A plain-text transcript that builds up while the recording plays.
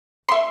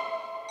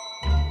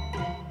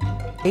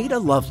Ada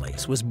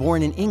Lovelace was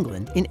born in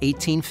England in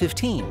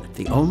 1815,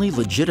 the only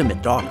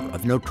legitimate daughter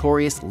of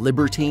notorious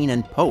libertine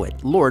and poet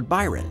Lord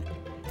Byron.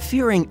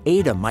 Fearing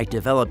Ada might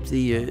develop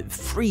the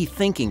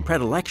free-thinking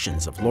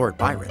predilections of Lord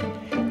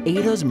Byron,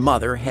 Ada's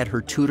mother had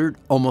her tutored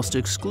almost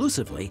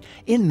exclusively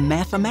in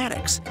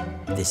mathematics.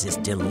 This is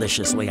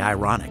deliciously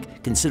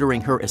ironic,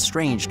 considering her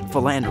estranged,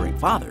 philandering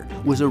father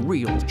was a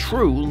real,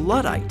 true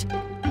Luddite.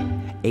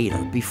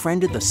 Ada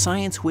befriended the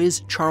science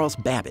whiz Charles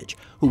Babbage,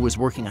 who was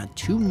working on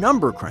two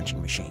number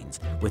crunching machines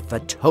with the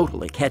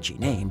totally catchy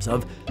names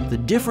of the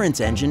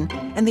difference engine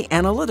and the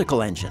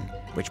analytical engine,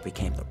 which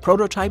became the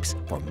prototypes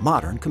for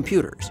modern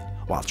computers.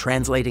 While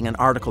translating an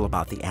article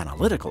about the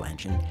analytical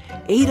engine,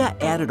 Ada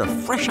added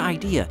a fresh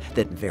idea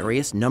that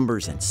various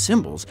numbers and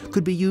symbols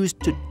could be used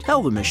to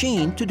tell the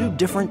machine to do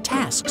different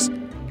tasks.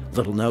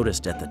 Little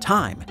noticed at the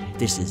time,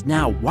 this is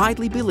now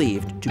widely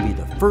believed to be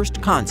the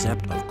first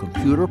concept of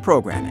computer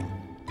programming.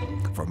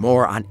 For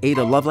more on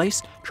Ada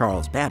Lovelace,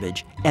 Charles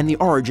Babbage, and the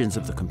origins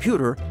of the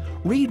computer,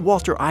 read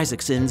Walter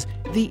Isaacson's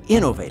The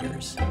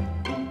Innovators.